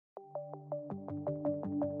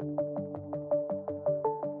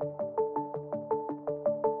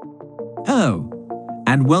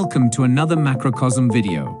and welcome to another macrocosm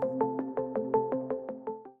video.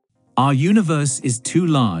 Our universe is too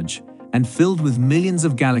large and filled with millions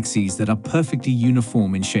of galaxies that are perfectly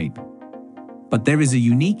uniform in shape. But there is a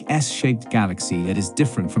unique S-shaped galaxy that is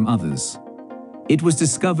different from others. It was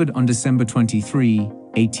discovered on December 23,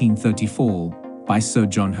 1834, by Sir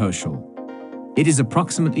John Herschel. It is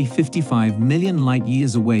approximately 55 million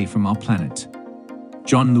light-years away from our planet.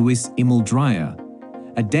 John Louis Emil Dreyer,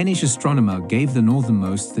 a Danish astronomer, gave the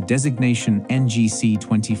northernmost the designation NGC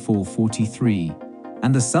 2443,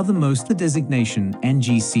 and the southernmost the designation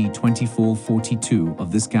NGC 2442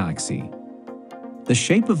 of this galaxy. The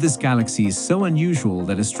shape of this galaxy is so unusual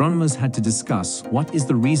that astronomers had to discuss what is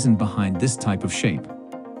the reason behind this type of shape.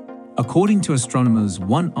 According to astronomers,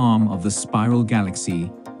 one arm of the spiral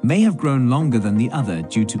galaxy may have grown longer than the other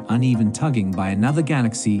due to uneven tugging by another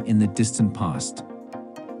galaxy in the distant past.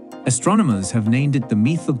 Astronomers have named it the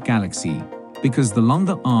Mythic Galaxy because the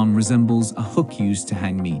longer arm resembles a hook used to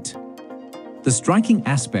hang meat. The striking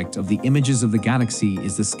aspect of the images of the galaxy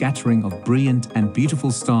is the scattering of brilliant and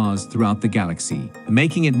beautiful stars throughout the galaxy,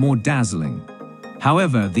 making it more dazzling.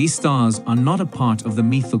 However, these stars are not a part of the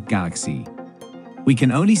Mythic Galaxy. We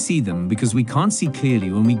can only see them because we can't see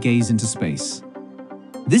clearly when we gaze into space.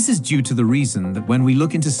 This is due to the reason that when we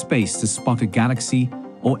look into space to spot a galaxy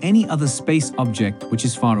or any other space object which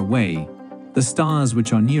is far away, the stars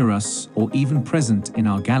which are near us or even present in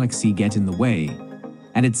our galaxy get in the way,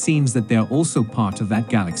 and it seems that they are also part of that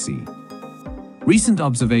galaxy. Recent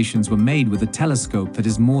observations were made with a telescope that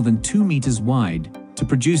is more than 2 meters wide to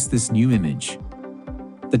produce this new image.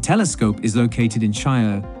 The telescope is located in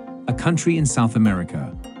Chile, a country in South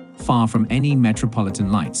America, far from any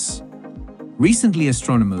metropolitan lights. Recently,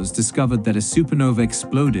 astronomers discovered that a supernova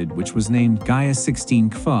exploded which was named Gaia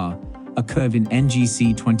 16 Kva, occurred in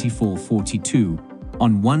NGC 2442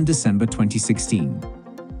 on 1 December 2016.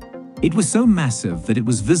 It was so massive that it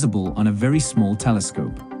was visible on a very small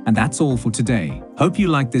telescope. And that's all for today. Hope you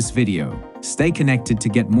liked this video. Stay connected to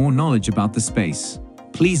get more knowledge about the space.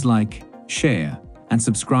 Please like, share, and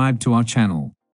subscribe to our channel.